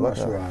idea. I'm Look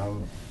not sure. up.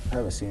 I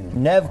haven't seen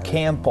him. Nev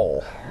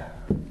Campbell,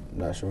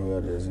 Not sure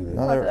who that is either.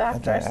 another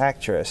actress.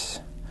 actress.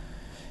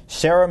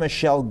 Sarah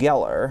Michelle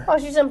Gellar. Oh,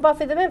 she's in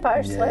Buffy the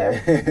Vampire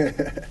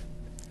Slayer.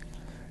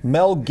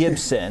 Mel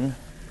Gibson.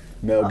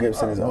 Mel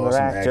Gibson is an Another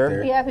awesome actor.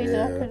 actor. Yeah, he's in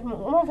a good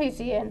movie. He's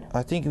in.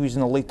 I think he was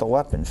in the Lethal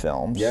Weapon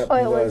films. Yep, Oh,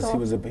 he yeah, was.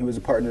 Lethal. He was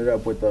partnered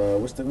up with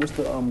what's the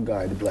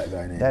guy, the black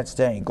guy name? That's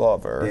Danny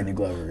Glover. Danny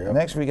Glover. Yep.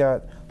 Next we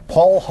got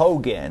Paul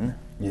Hogan.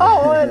 Yeah.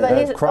 Oh, but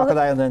he's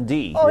Crocodile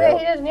Dundee. Oh, yeah,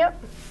 he did.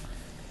 Yep.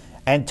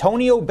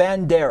 Antonio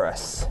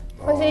Banderas.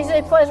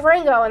 He plays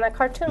Ringo in that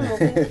cartoon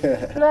movie.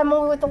 In that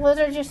movie with the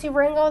lizard, did you see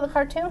Ringo, the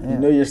cartoon? You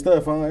know your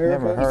stuff, huh,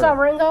 Erica? Never You heard saw of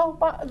Ringo,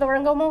 the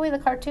Ringo movie, the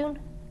cartoon?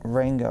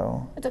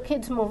 Ringo. It's a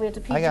kids movie. It's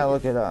a PG. I gotta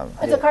look it up.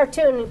 It's a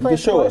cartoon. He You can plays.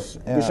 show us.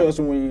 You Yeah. can show us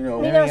when we, you know.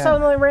 You never saw the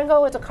movie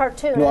Ringo? It's a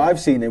cartoon. No, I've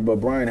seen it, but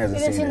Brian You hasn't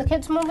didn't see seen the it.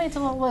 kids movie? It's a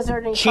little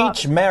lizard and he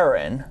talks. Cheech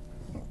Marin.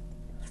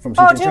 From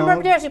Oh, Cheech and Tim Chong?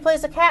 Bermudes. He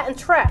plays the cat in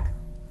Shrek.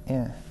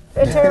 Yeah.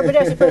 Tim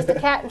Bermudes. He plays the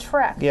cat in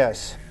Shrek.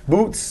 Yes.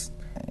 Boots.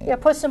 Yeah,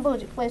 Puss in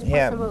Boots. He plays Puss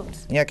Yeah. in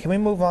Boots. Yeah. Can we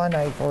move on?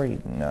 I've already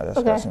discussed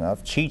Okay.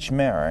 enough. Cheech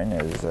Marin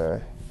is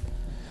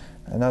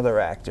another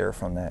actor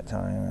from that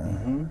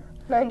time.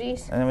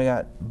 90s. And then we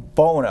got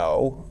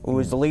Bono, who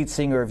is the lead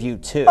singer of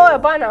U2. Oh,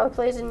 Bono. He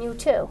plays in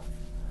U2.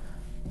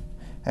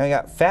 And we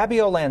got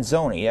Fabio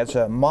Lanzoni. That's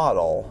a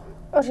model.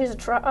 Oh, she's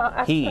a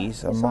actor.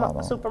 He's a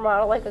model.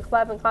 Supermodel, like a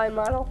Calvin Klein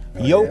model.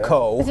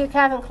 Yoko. Is he a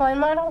Calvin Klein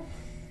model?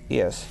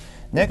 Yes.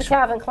 The Next,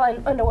 Calvin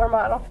Klein underwear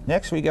model.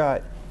 next we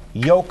got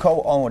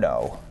Yoko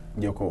Ono.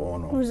 Yoko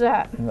Ono. Who's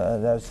that?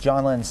 That's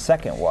John Lennon's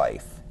second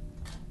wife.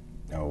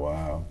 Oh,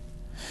 wow.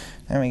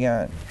 And we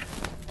got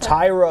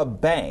Tyra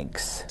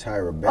Banks.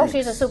 Tyra Oh, Banks.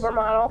 she's a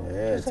supermodel.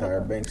 Yeah,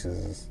 Tyra Banks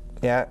is.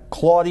 Yeah,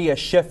 Claudia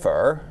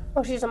Schiffer.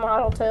 Oh, she's a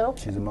model too.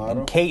 She's a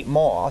model. Kate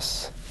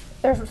Moss.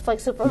 They're like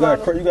You got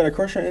supermodels. you got a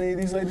crush on any of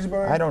these ladies,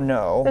 Brian? I don't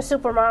know. They're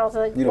supermodels. They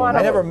like You don't model.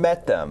 I never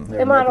met them.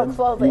 They model You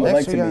clothing. would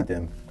Next like we to got- meet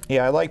them.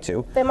 Yeah, I like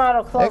to. They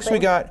model clothing. Next we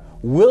got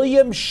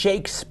William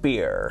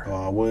Shakespeare.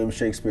 William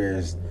Shakespeare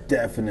is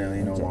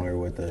definitely no longer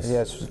with us.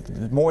 Yes,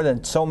 more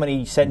than so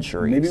many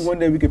centuries. Maybe one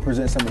day we could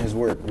present some of his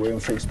work. William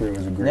Shakespeare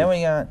was a great. Then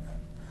we got.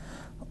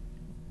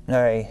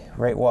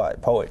 Right,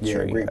 what? Poetry.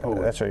 Yeah, great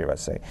poet. That's what you're about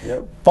to say.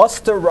 Yep.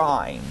 Busta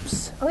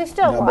Rhymes. Oh, he's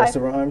still Now, alive.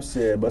 Busta Rhymes,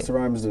 yeah, Busta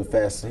Rhymes is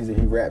fast. He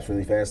raps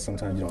really fast.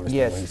 Sometimes you don't understand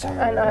Yes. what he's saying.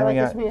 I know. I Then we like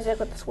his got- music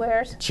with the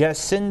swears.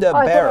 Jacinda Oh, I put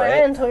my Barrett.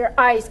 hand so your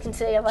eyes can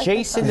see. I like that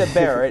Jacinda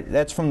Barrett,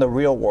 that's from the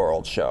Real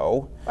World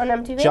show. on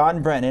MTV.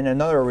 John Brennan,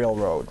 another Real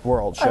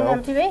World show.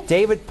 MTV?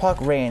 David Puck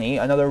Raney,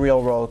 another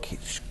Real World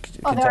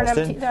Oh, they're on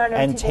contestant. they're on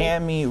And MTV.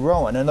 Tammy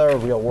Rowan, another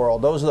Real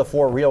World. Those are the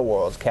 4 Real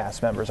World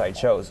cast members I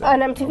chose. On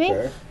MTV.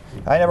 Okay.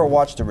 I never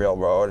watched the Real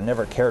World. I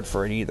never cared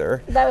for it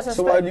either. That was a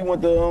So why do you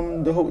want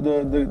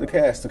the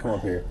cast to come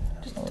up here?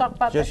 just to talk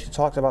about Just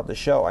taled about the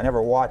show. I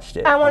never watched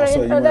it. I want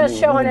So to. you That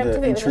show on wanted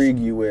MTV. to intrigue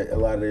you with a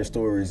lot of their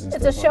stories and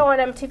It's a stuff. show on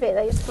MTV.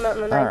 That used to come out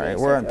in the 90s. All right,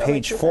 we're on early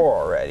page 2000s. 4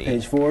 already.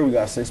 Page 4, we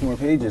got 6 more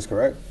pages,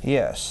 correct?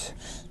 Yes.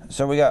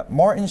 So we got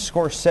Martin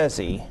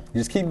Scorsese.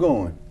 Just keep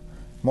going.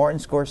 Martin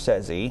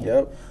Scorsese.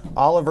 Yep,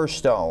 Oliver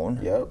Stone.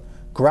 yep,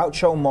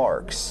 Groucho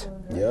Marx.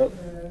 yep.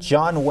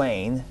 John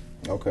Wayne.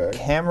 Okay.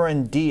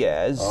 Cameron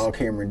Diaz. Oh,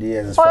 Cameron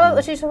Diaz is Oh,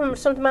 from. she's from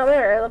Something About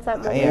Mary. I love that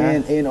movie. Yeah.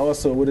 And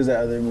also, what is that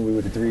other movie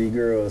with the 3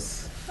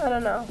 girls? I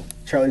don't know.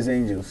 Charlie's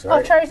Angels, Oh,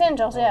 right? Charlie's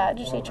Angels. Yeah, did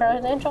you see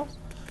Charlie's Angels?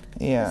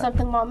 Yeah.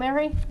 Something About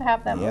Mary. I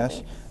have that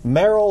Yes. movie.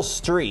 Meryl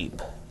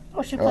Streep.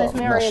 Oh, she plays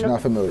Mary. in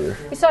Not familiar.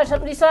 You saw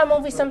that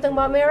movie, Something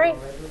About Mary,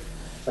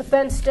 with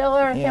Ben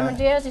Stiller and Yeah. Cameron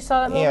Diaz. You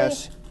saw that movie?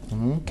 Yes.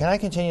 Can I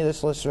continue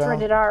this list It's around?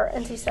 rated R,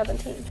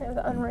 NC-17.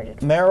 The unrated.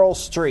 Meryl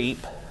Streep.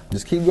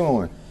 Just keep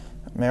going.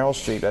 Meryl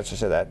Streep, that's just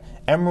said that.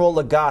 Emerald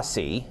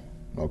Lagasse.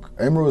 Okay.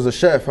 Emerald was a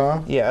chef, huh?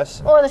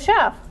 Yes. Oh, the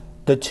chef.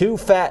 The Two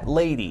Fat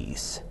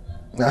Ladies.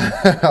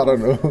 I don't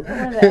know.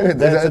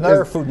 That's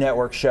another Food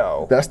Network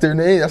show. That's their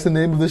name. That's the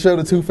name of the show,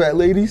 The Two Fat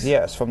Ladies.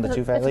 Yes, from the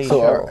Two Fat Ladies So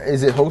show.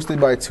 is it hosted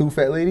by 2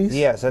 fat ladies?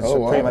 Yes, that's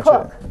Oh, pretty wow. much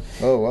Cook.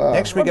 it. Oh wow.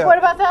 Next we What got.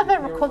 about the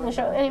other cooking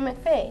show, Annie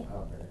McPhee?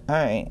 All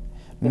right.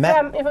 You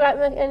forgot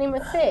Annie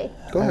McPhee.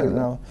 Go I ahead. don't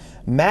know.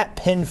 Matt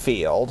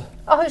Pinfield,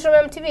 Oh, he's from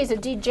MTV. He's a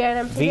DJ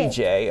on MTV.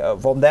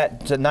 VJ from the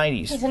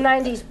 90s. He's a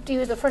 90s. He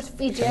was the first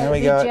VJ, And then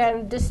we got-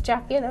 and disc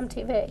jockey on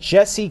MTV.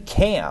 Jesse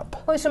Camp,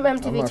 Oh, he's from I'm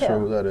MTV not too. sure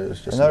who that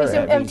is. Just Another He's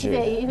from VJ.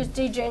 MTV. He was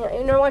DJing.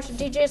 You know, watch the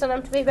DJs on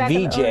MTV back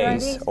in the early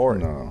VJs, 90s? or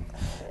no.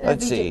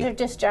 let's They're see.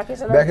 disc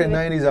jockeys on Back MTV. in the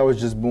 90s, I was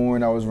just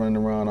born. I was running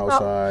around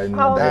outside. and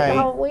How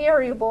Right. year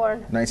were you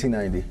born?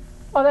 1990.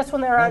 Oh, that's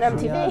when they were on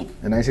MTV.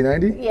 In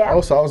 1990? Yeah.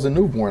 Oh, so I was a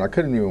newborn. I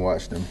couldn't even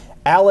watch them.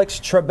 Alex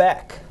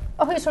Trebek,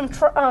 Oh, he's from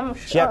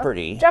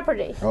Jeopardy.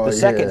 Jeopardy. Oh, the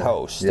second yeah.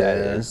 host, Yeah. that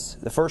is.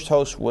 The first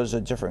host was a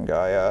different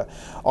guy.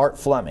 Art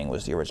Fleming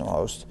was the original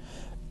host.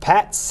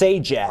 Pat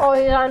Sajak. Oh,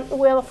 he's on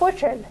Wheel of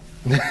Fortune.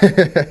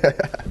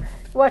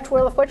 Watch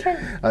Wheel of Fortune?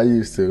 I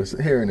used to.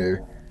 So here and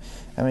there.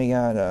 And we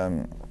got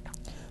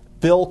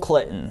Bill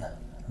Clinton,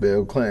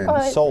 Bill Clinton.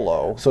 Oh,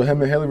 solo. So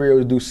him and Hillary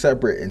would do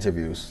separate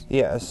interviews.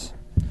 Yes.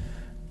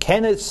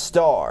 Kenneth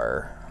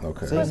Starr.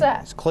 Okay. Who's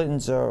that?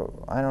 Clinton's,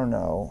 I don't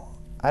know.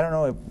 I don't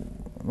know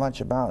much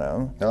about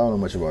him. I don't know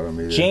much about him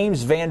either.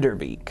 James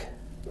Vanderbeek.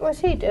 What's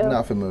he do?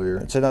 Not familiar.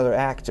 It's another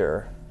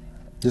actor.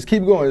 Just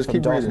keep going. Just From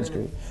keep Dawson's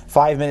reading. Creek.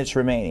 5 minutes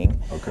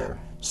remaining. Okay.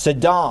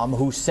 Saddam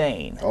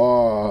Hussein.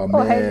 Oh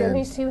Oh, hey,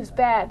 man. he was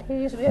bad. He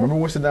used to be. Remember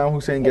when Saddam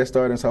Hussein guest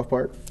starred in South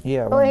Park?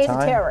 Yeah, Oh, one he's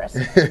time. a terrorist.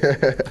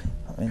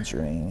 Minutes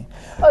remaining.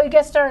 Oh, you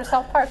guest star in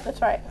South Park.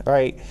 That's right. All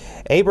right.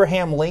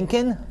 Abraham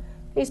Lincoln.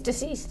 He's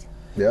deceased.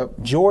 Yep.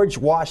 George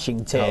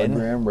Washington.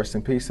 Graham, rest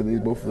in peace to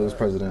both of those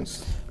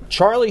presidents.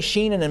 Charlie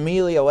Sheen and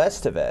Emilio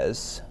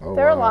Estevez. Oh,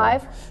 They're wow.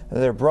 alive.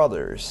 They're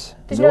brothers.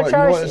 Did You know what?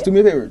 Charlie Let's do me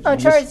a favor. Oh,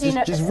 Charlie just,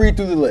 Sheen. Just read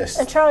through the list.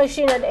 And Charlie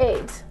Sheen had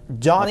AIDS.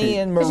 Donnie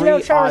and Did Marie you know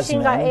Charlie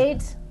Sheen got Osmond.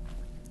 AIDS?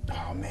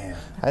 Oh man.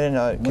 I didn't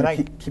know. Can I?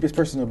 keep his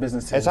personal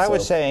business to As I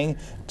was himself. saying,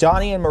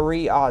 Donnie and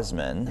Marie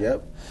Osmond.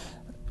 Yep.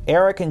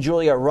 Eric and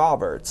Julia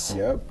Roberts.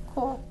 Yep.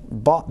 Cool.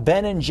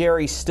 Ben and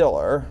Jerry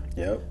Stiller.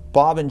 Yep.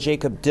 Bob and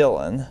Jacob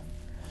Dylan.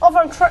 Oh,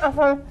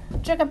 from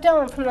Jacob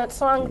Dylan from that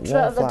song,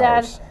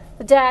 Wallflowers.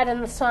 the dad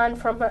and the son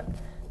from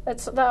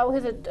that's that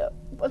was it.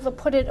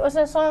 What's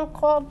that song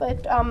called?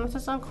 But what's the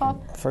song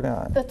called?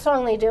 Forgot. The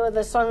song they do.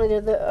 The song they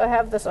do. I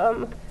have this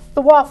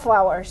the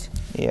Wallflowers.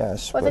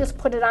 Yes. Well, I think it's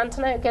Put It On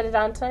Tonight. Get It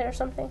On Tonight or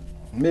something.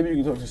 Maybe you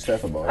can talk to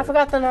Steph about I it.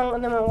 forgot the name.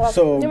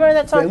 So do you remember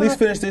that song? at least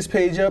from finish this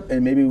page up,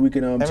 and maybe we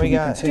can Then we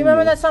got- continue Do you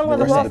remember that song with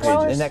the rest of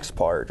Wallflowers? the next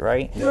part,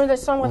 right? the, remember that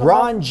song with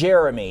Ron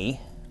Jeremy.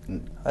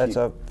 That's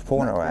a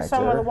porno the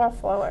song with the actor.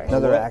 Wallflowers?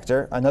 Another What?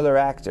 actor. Another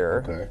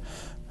actor. Okay.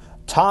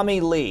 Tommy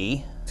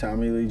Lee.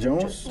 Tommy Lee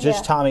Jones. Just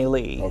Yeah. Tommy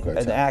Lee, Okay, an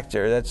Tommy.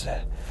 actor. That's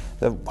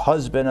the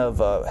husband of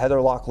Heather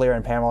Locklear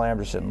and Pamela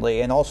Anderson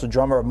Lee, and also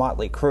drummer of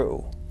Motley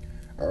Crue.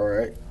 All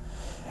right.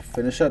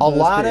 Finish up.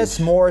 Alanis this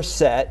page.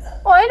 Morissette.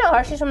 Oh, I know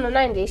her. She's from the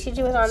 '90s. She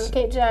was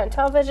on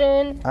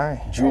television. All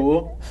right.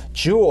 Jewel.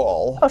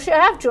 Jewel. Oh, I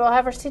have Jewel. I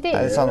have her CD.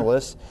 That's on the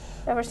list.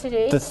 Ever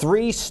CD? The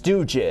Three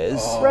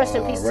Stooges. Rest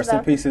in peace to Rest in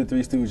them. peace to the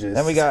Three Stooges.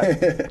 Then we got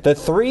the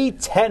Three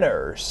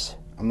Tenors.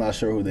 I'm not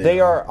sure who They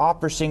are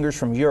opera singers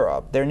from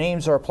Europe. Their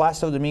names are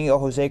Placido Domingo,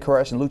 Jose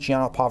Carreras, and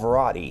Luciano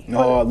Pavarotti.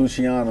 Oh,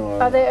 Luciano.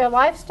 Are they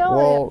alive still or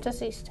Well- are they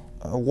deceased?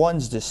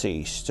 One's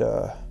deceased.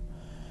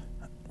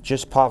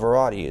 Just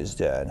Pavarotti is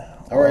dead.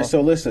 All right,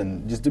 so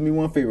listen, just do me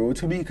one favor. We'll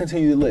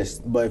continue the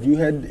list, but if you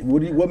had,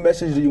 what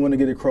message do you want to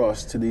get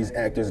across to these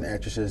actors and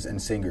actresses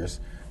and singers?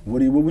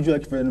 What would you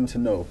like for them to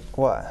know?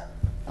 What?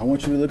 I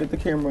want you to look at the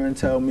camera and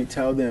tell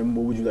them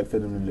what would you like for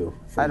them to do.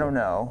 I don't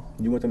know.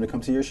 You want them to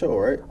come to your show,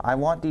 right? I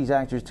want these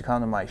actors to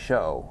come to my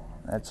show.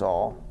 That's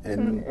all.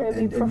 And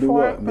Maybe do what?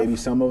 perform. Maybe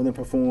some of them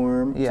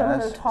perform.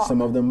 Yes. talk.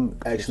 Some of them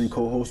actually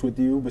co-host with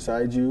you,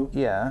 beside you.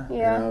 Yeah.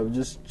 Yeah.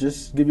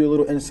 Just give you a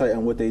little insight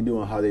on what they do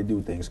and how they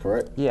do things.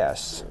 Correct.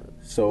 Yes.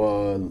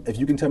 So if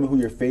you can tell me who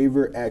your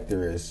favorite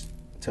actor is,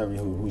 tell me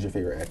who's your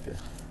favorite actor.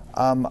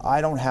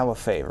 I don't have a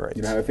favorite.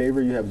 You don't have a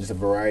favorite? You have just a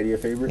variety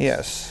of favorites?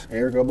 Yes.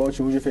 Eric, how about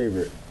you? Who's your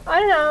favorite? I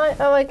don't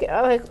know. I like.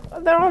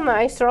 They're all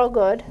nice. They're all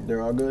good.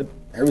 They're all good?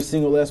 Every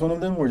single last one of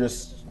them? Or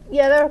just...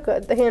 Yeah, they're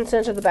good. The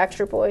Hansons are the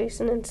Backstreet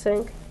Boys and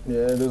NSYNC.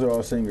 Yeah, those are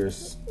all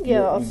singers.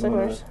 Yeah, all you wanna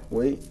singers.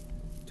 Wait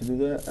to do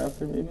that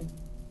after, maybe?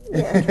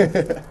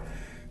 Yeah.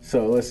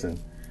 So, listen.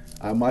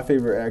 My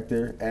favorite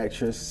actor,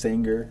 actress,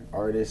 singer,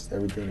 artist,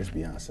 everything is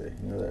Beyonce.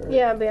 You know that, right?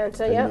 Yeah, Beyonce.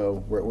 'Cause, Yeah. You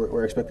know,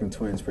 we're expecting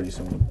twins pretty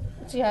soon.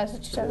 She has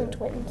she's having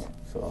twins.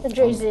 So And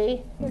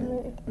Jay-Z.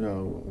 you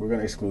know, we're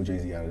gonna exclude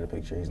Jay-Z out of the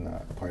picture. He's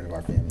not part of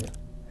our family.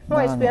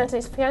 Why is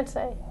Beyonce's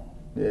fiance?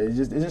 Yeah, it's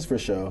just for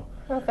show.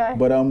 Okay.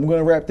 But we're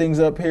gonna wrap things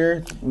up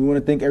here. We want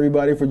to thank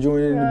everybody for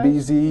joining the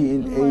BZ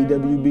and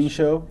AWB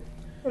show.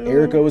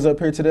 Erica was up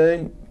here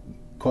today,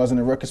 causing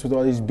a ruckus with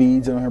all these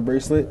beads on her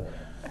bracelet.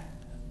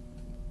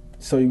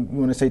 So you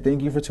want to say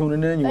thank you for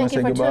tuning in? You want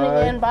Thank to you say for goodbye?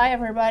 tuning in. Bye,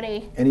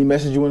 everybody. Any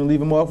message you want to leave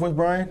them off with,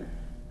 Brian?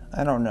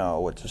 I don't know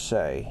what to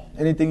say.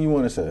 Anything you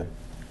want to say?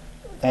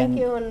 Thank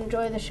you and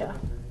enjoy the show.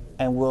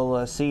 And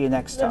we'll see you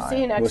next time. We'll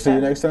see you next We'll time. see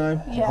you next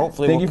time. Yeah.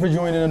 Hopefully Thank we'll you for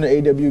joining on the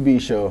AWB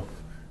show.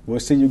 We'll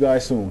see you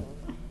guys soon.